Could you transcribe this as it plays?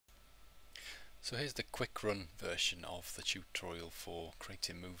So here's the quick run version of the tutorial for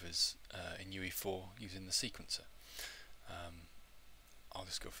creating movers in UE4 using the sequencer. I'll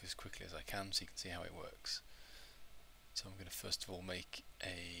just go through this quickly as I can so you can see how it works. So I'm going to first of all make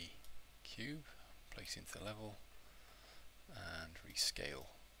a cube, place it into the level and rescale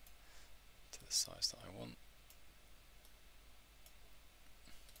to the size that I want.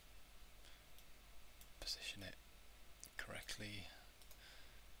 Position it correctly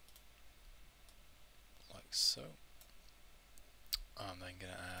like so. I'm then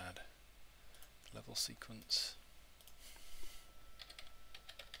going to add level sequence,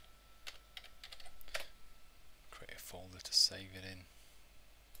 create a folder to save it in,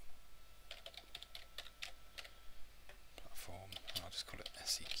 platform, and I'll just call it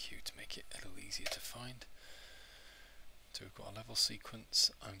SEQ to make it a little easier to find. So we've got a level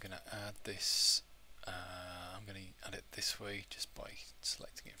sequence. I'm going to add this, I'm going to add it this way just by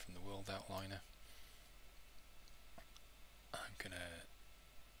selecting it from the world outliner. I'm going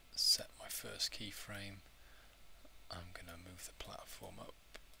to set my first keyframe. I'm going to move the platform up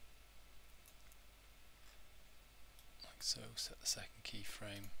like so, set the second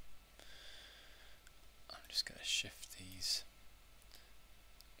keyframe. I'm just going to shift these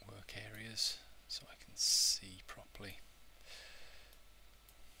work areas so I can see properly.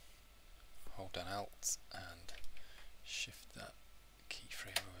 Hold down Alt and shift that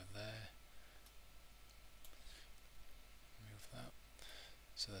keyframe over there. Move that.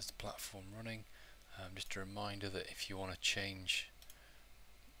 So there's the platform running. Just a reminder that if you want to change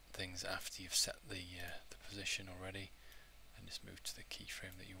things after you've set the position already, then just move to the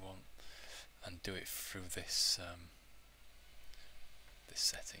keyframe that you want and do it through this this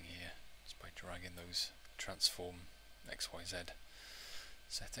setting here, just by dragging those transform XYZ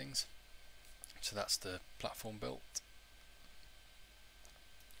settings. So that's the platform built.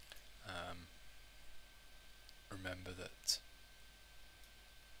 Remember that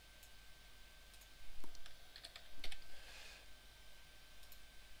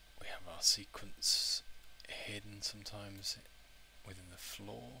we have our sequence hidden sometimes within the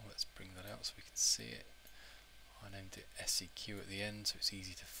floor. Let's bring that out so we can see it. I named it SEQ at the end so it's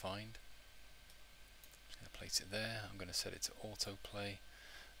easy to find. I'm just going to place it there. I'm going to set it to autoplay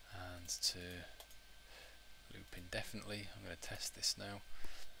and to loop indefinitely. I'm going to test this now.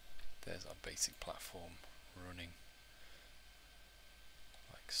 There's our basic platform running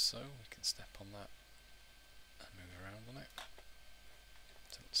like so. We can step on that and move around on it.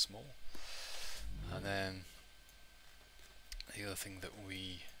 It's a little small. And then the other thing that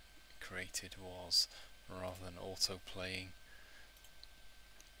we created was, rather than auto playing,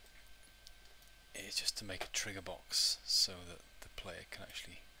 is just to make a trigger box so that the player can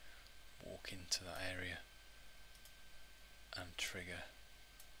actually walk into that area and trigger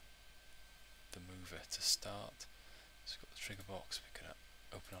the mover to start. So we've got the trigger box. We're going to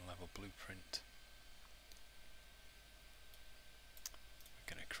open on level blueprint.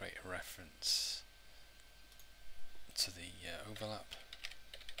 We're going to create a reference to the overlap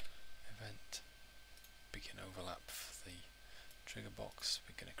event, begin overlap for the trigger box.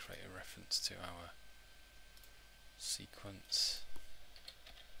 We're going to create a reference to our sequence,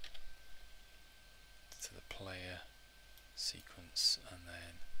 to the player sequence, and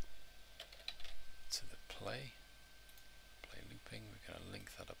then to the play looping. We're going to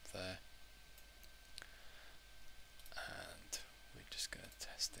link that up there, and we're just going to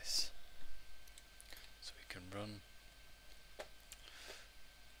test this so we can run.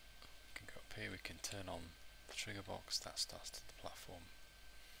 We can go up here, we can turn on the trigger box, that starts the platform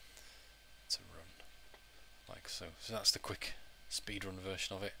to run like so. So that's the quick speedrun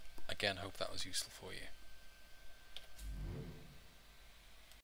version of it. Again, hope that was useful for you.